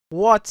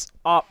What's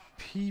up,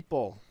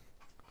 people?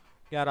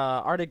 Got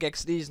Arctic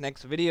XD's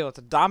next video. It's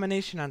a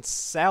domination on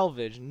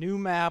Salvage. New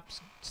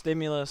maps,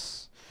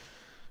 stimulus,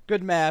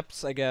 good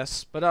maps, I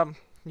guess. But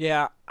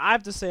yeah, I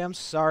have to say I'm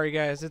sorry,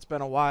 guys. It's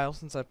been a while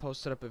since I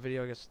posted up a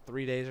video. I guess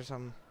 3 days or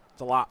something.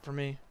 It's a lot for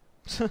me.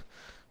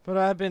 But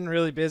I've been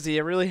really busy.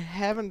 I really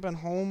haven't been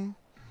home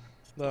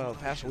the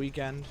past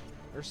weekend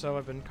or so.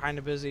 I've been kind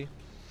of busy.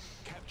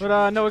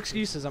 But no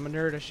excuses. I'm a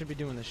nerd. I should be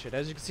doing this shit.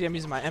 As you can see, I'm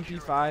using my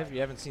Mw2. You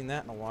haven't seen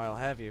that in a while,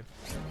 have you?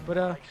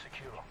 But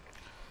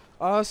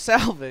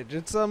Salvage.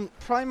 It's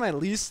probably my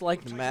least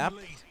liked map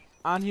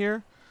on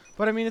here.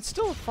 But I mean, it's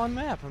still a fun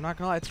map. I'm not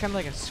gonna lie. It's kind of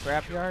like a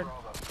scrapyard.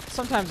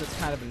 Sometimes it's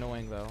kind of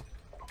annoying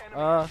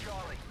though.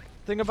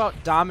 Thing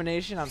about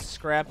domination on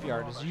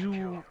scrapyard is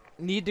you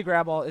need to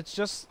grab all. It's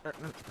just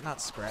not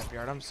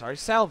scrapyard. I'm sorry,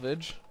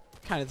 salvage.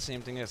 Kind of the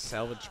same thing as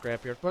salvage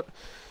scrapyard, but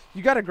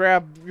you gotta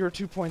grab your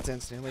 2 points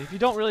instantly. If you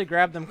don't really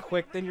grab them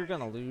quick, then you're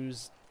gonna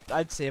lose.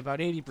 I'd say about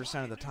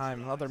 80% of the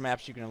time. In other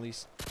maps you can at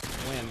least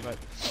win, but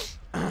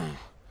you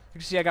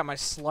can see I got my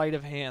Sleight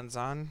of Hands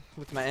on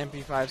with my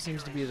MP5.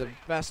 Seems to be the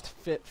best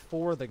fit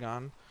for the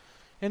gun.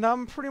 And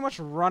I'm pretty much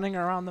running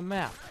around the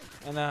map.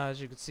 And as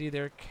you can see,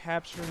 they're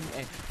capturing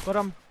A. But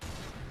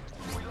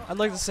I'd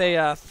like to say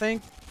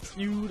thank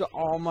you to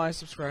all my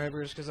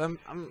subscribers, because I'm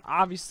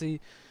obviously,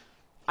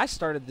 I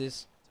started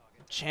this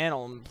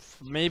channel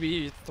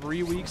maybe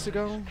 3 weeks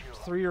ago,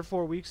 3 or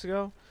 4 weeks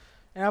ago,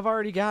 and I've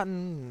already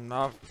gotten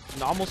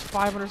almost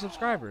 500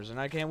 subscribers, and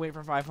I can't wait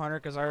for 500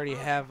 because I already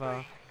have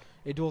a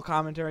dual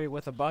commentary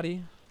with a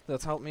buddy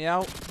that's helped me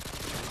out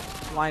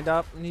lined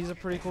up, and he's a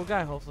pretty cool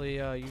guy. Hopefully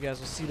you guys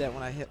will see that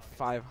when I hit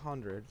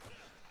 500.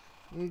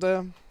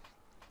 And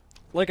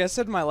like I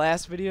said in my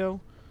last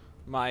video,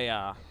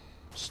 my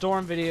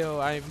storm video,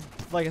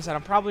 like I said,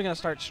 I'm probably gonna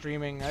start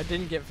streaming. I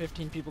didn't get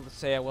 15 people to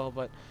say I will,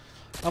 but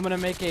I'm gonna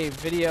make a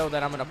video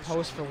that I'm gonna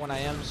post for when I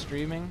am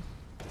streaming.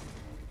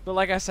 But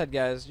like I said,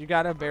 guys, you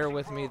gotta bear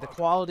with me. The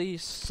quality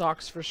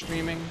sucks for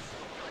streaming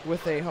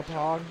with a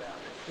hog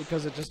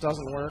because it just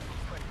doesn't work.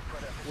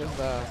 With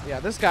yeah,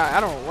 this guy, I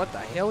don't know what the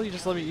hell. You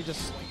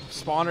just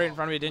spawned right in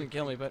front of me, didn't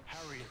kill me. But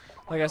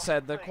like I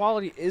said, the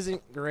quality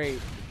isn't great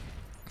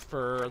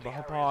for the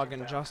hog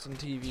and Justin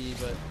TV,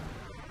 but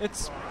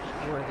it's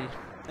worthy.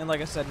 And like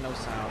I said, no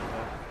sound.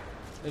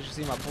 But as you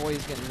see, my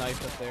boy's getting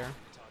knifed up there.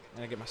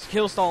 And I get my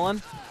kill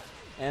stolen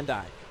and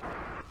die.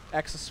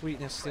 X of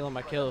Sweetness stealing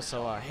my kills,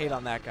 so hate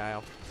on that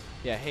guy.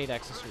 Yeah, hate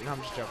X of Sweetness. No,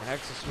 I'm just joking.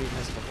 X of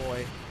Sweetness, the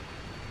boy.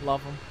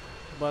 Love him.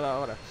 But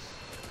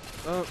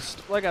whatever.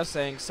 Like I was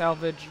saying,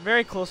 salvage,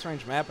 very close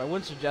range map. I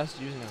wouldn't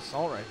suggest using an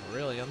assault rifle,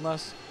 really,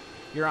 unless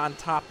you're on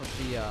top of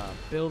the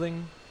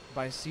building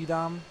by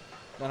CDOM.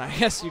 Then I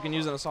guess you can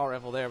use an assault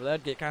rifle there, but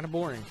that'd get kind of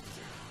boring.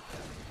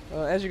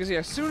 As you can see,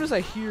 as soon as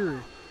I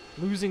hear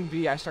losing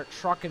B, I start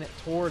trucking it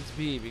towards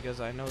B because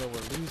I know that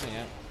we're losing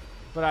it.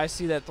 But I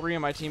see that 3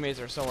 of my teammates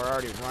or so are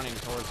already running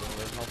towards it.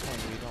 There's no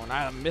point in me going.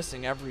 I'm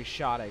missing every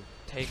shot I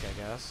take, I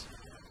guess.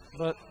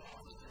 But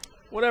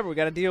whatever, we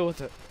gotta deal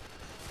with it.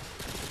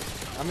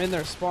 I'm in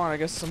their spawn. I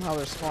guess somehow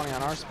they're spawning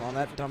on our spawn.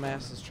 That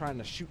dumbass is trying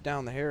to shoot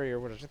down the Harrier,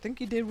 which I think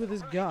he did with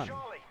his gun.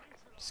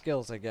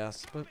 Skills, I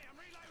guess. But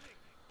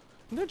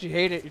don't you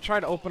hate it? You try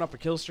to open up a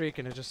kill streak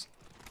and it just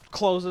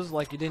closes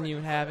like you didn't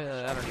even have it.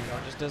 I don't even know.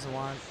 It just doesn't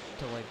want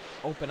to like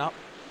open up.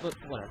 But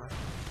whatever.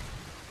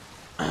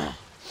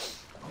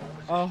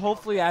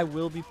 Hopefully I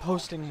will be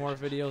posting more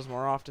videos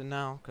more often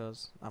now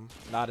because I'm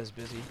not as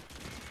busy.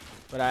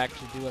 But I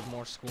actually do have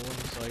more schooling,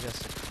 so I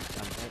guess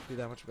I won't do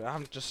that much. But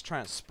I'm just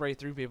trying to spray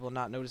through people and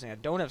not noticing. I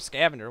don't have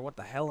scavenger. What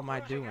the hell am I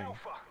doing?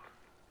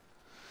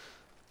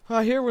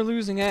 Here we're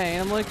losing A.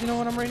 And I'm like, you know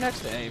what? I'm right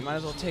next to A. Might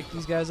as well take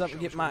these guys up and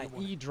get my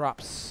E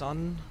drop,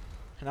 son.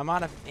 And I'm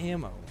out of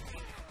ammo.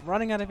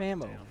 Running out of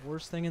ammo.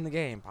 Worst thing in the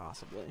game,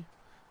 possibly.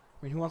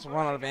 I mean, who wants to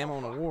run out of ammo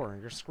in a war?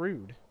 You're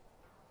screwed.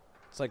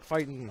 It's like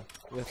fighting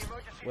with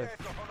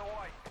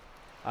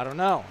I don't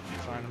know.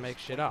 I'm trying to make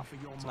shit up.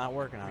 It's not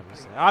working,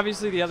 obviously.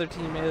 Obviously, the other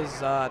team is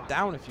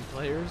down a few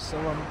players, so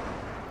I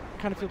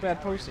kind of feel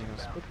bad posting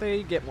this. But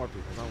they get more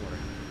people, don't worry.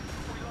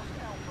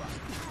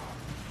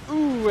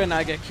 Ooh, and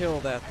I get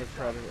killed at the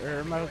Predator,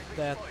 or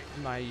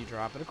my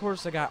E-drop. And of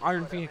course, I got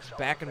Iron Phoenix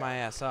backing my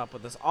ass up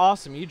with this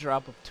awesome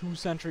E-drop of 2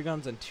 sentry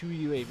guns and 2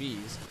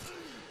 UAVs.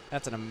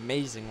 That's an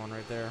amazing one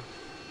right there.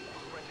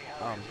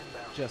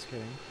 Just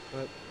kidding.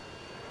 But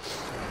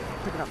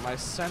picking up my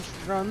sentry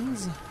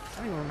guns. I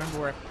don't even remember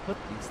where I put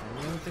these things.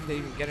 I don't think they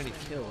even get any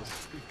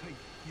kills.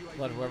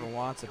 Let whoever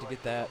wants it to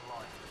get that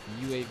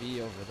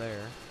UAV over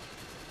there.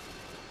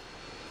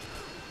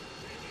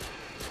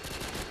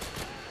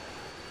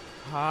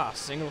 Ah,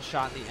 single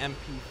shot in the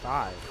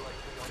MP5.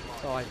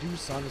 That's all I do,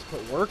 son, is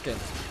put work in.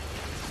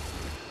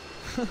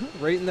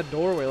 Right in the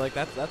doorway, like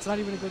that's not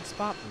even a good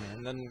spot for me.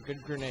 And then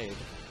good grenade.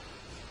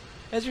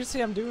 As you can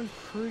see, I'm doing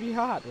pretty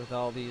hot with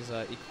all these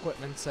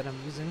equipments that I'm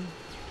using.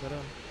 But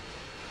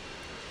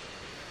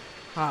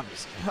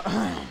obviously,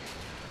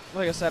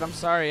 like I said, I'm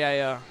sorry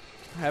I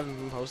haven't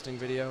been posting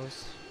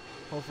videos.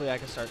 Hopefully I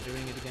can start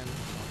doing it again.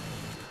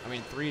 I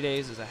mean, 3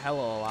 days is a hell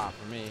of a lot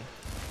for me.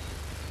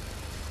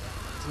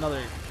 It's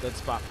another good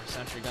spot for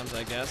sentry guns,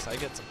 I guess. I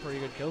get some pretty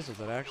good kills with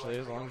it, actually,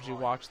 as long as you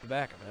watch the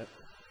back of it.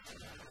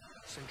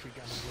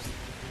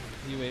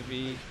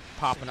 UAV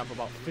popping up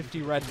about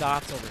 50 red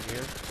dots over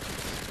here.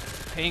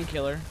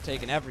 Painkiller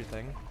taking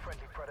everything.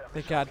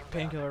 Thank God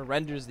Painkiller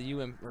renders the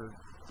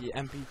the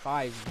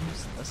MP5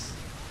 useless.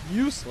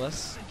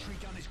 Useless.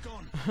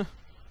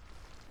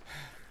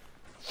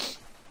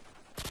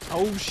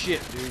 Oh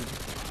shit, dude.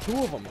 2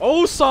 of them.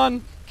 Oh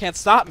son, can't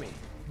stop me.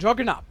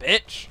 Juggernaut,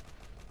 bitch.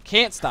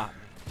 Can't stop me.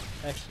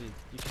 Actually,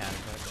 you can,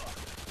 but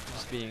I'm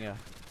just being a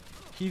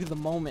heat of the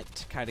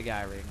moment kind of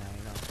guy right now,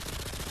 you know.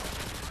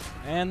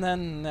 And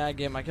then I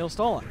get my kill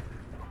stolen.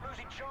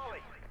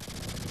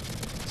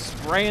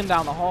 Spraying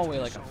down the hallway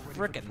like a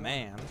frickin'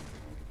 man.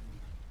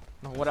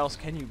 Now, what else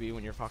can you be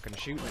when you're fucking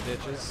shooting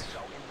bitches?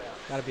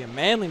 Gotta be a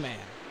manly man.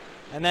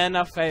 And then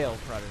a fail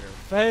predator.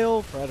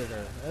 Fail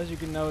predator. As you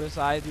can notice,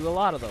 I do a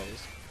lot of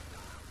those.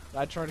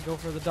 I try to go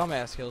for the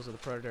dumbass kills with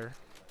the predator.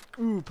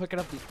 Ooh, picking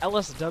up the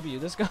LSW.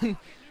 This gun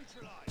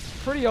is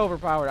pretty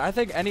overpowered. I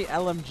think any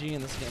LMG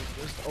in this game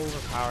is just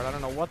overpowered. I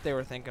don't know what they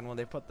were thinking when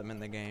they put them in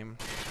the game.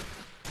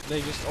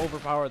 They just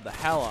overpowered the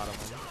hell out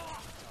of them.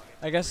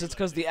 I guess it's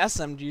because the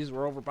SMGs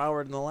were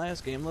overpowered in the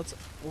last game. Let's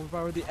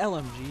overpower the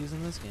LMGs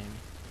in this game.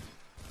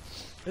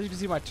 As you can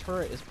see, my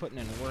turret is putting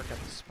in work at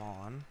the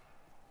spawn.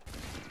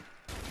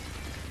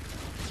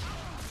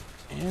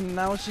 And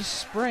now it's just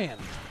spraying.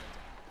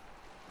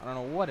 I don't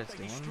know what it's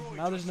doing.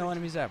 Now there's no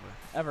enemies ever.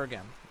 Ever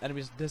again.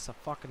 Enemies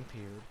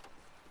dis-a-fucking-peared.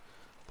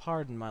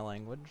 Pardon my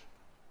language.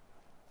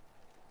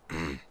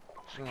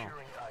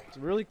 It's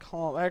really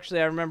calm.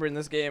 Actually, I remember in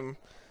this game,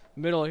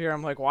 middle here,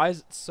 I'm like, why is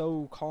it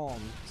so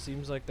calm?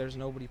 Seems like there's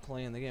nobody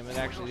playing the game. And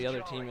actually, the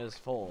other team is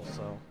full,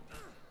 so.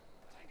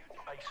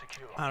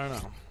 I don't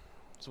know.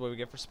 That's what we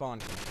get for spawn.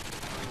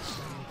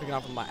 Picking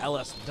up with my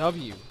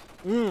LSW.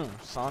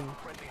 Son.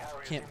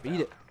 Can't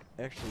beat it.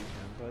 Actually, you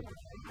can,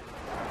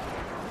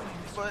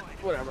 but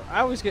whatever.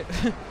 I always get.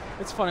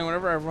 It's funny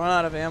whenever I run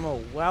out of ammo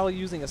while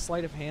using a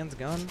sleight of hands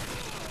gun.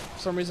 For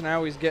some reason, I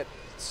always get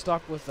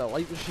stuck with a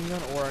light machine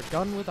gun or a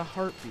gun with a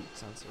heartbeat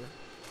sensor.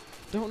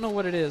 Don't know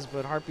what it is,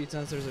 but heartbeat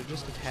sensors are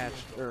just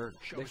attached, or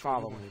they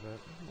follow me. But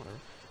whatever.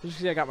 As you can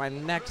see, I got my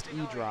next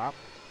E-drop,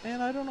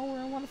 and I don't know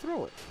where I want to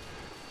throw it.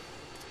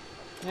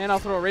 And I'll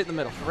throw it right in the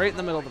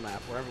middle of the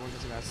map, where everyone's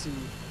gonna see.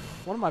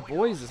 One of my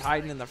boys is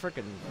hiding in the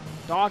frickin'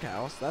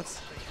 doghouse.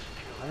 That's.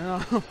 I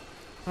don't know.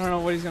 I don't know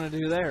what he's gonna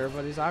do there,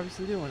 but he's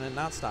obviously doing it,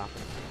 not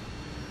stopping.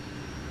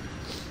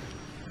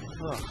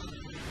 Ugh.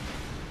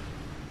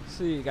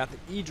 See, you got the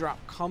E-drop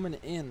coming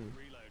in,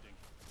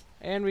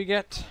 and we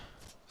get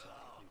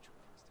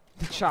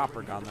the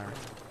chopper gun there.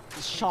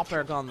 The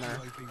chopper gun there.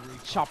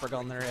 Chopper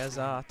gun there, as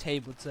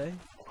Tabe would say.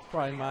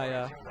 Probably my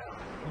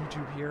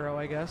YouTube hero,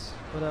 I guess.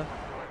 But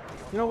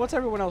you know, what's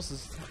everyone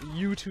else's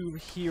YouTube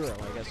hero?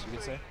 I guess you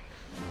could say.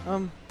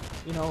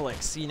 You know,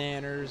 like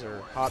C-Nanners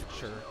or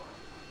Hutch or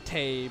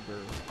Tabe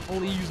or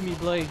Only Use Me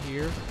Blade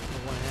here.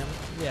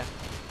 Yeah.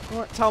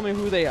 Tell me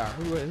who they are.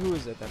 Who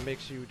is it that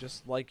makes you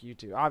just like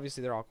YouTube?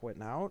 Obviously, they're all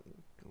quitting out.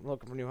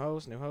 Looking for new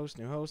host, new host,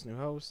 new host, new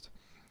host.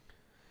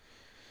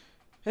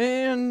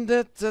 And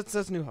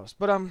that's new host.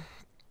 But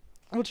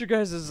what's your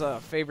guys'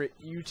 favorite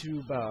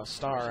YouTube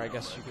star? I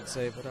guess you could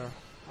say. But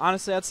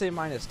honestly, I'd say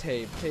mine is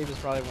Tabe. Tabe is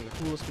probably one of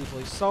the coolest people.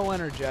 He's so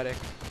energetic.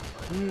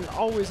 And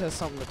always has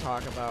something to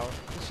talk about.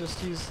 It's just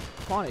he's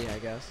funny, I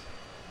guess.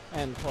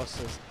 And plus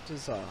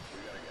his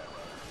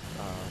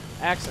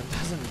accent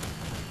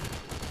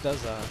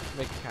does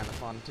make it kind of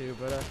fun too.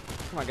 But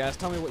come on, guys,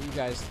 tell me what you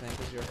guys think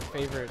is your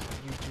favorite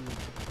YouTube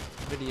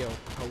video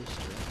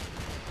poster.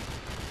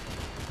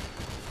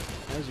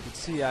 As you can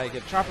see, I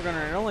get chopper gunner,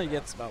 and it only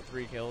gets about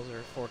 3 kills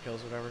or 4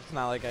 kills, whatever. It's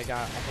not like I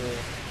got a whole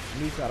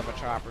nuke out of a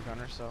chopper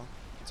gunner, so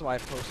that's why I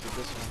posted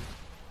this one.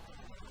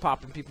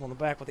 Popping people in the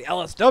back with the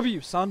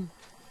LSW, son.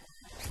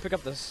 Pick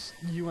up this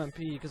UMP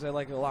because I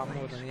like it a lot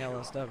more than the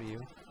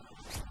LSW.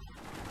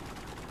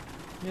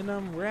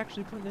 And we're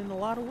actually putting in a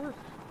lot of work.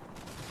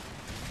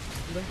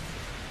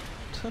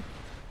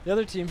 The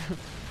other team,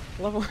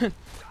 I love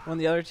when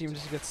the other team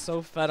just gets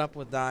so fed up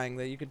with dying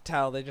that you could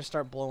tell they just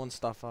start blowing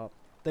stuff up.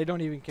 They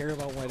don't even care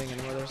about winning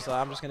anymore. So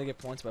I'm just gonna get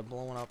points by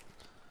blowing up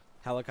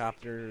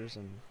helicopters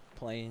and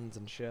planes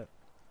and shit.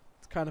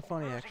 It's kind of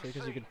funny actually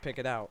because you could pick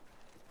it out.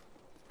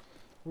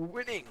 We're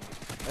winning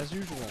as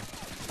usual.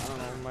 I don't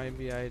know.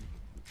 Maybe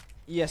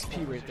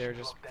ESP right there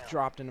just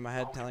dropped into my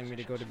head telling me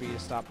to go to B to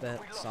stop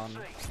that son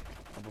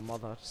of a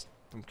mother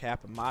from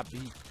capping my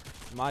B,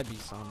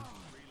 son.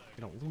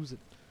 You don't lose it.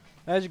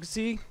 As you can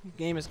see, the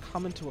game is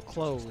coming to a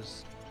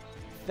close.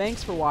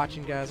 Thanks for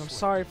watching, guys. I'm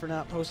sorry for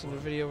not posting the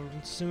video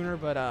sooner,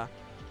 but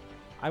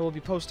I will be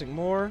posting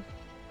more.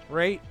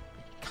 Rate,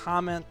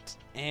 comment,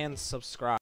 and subscribe.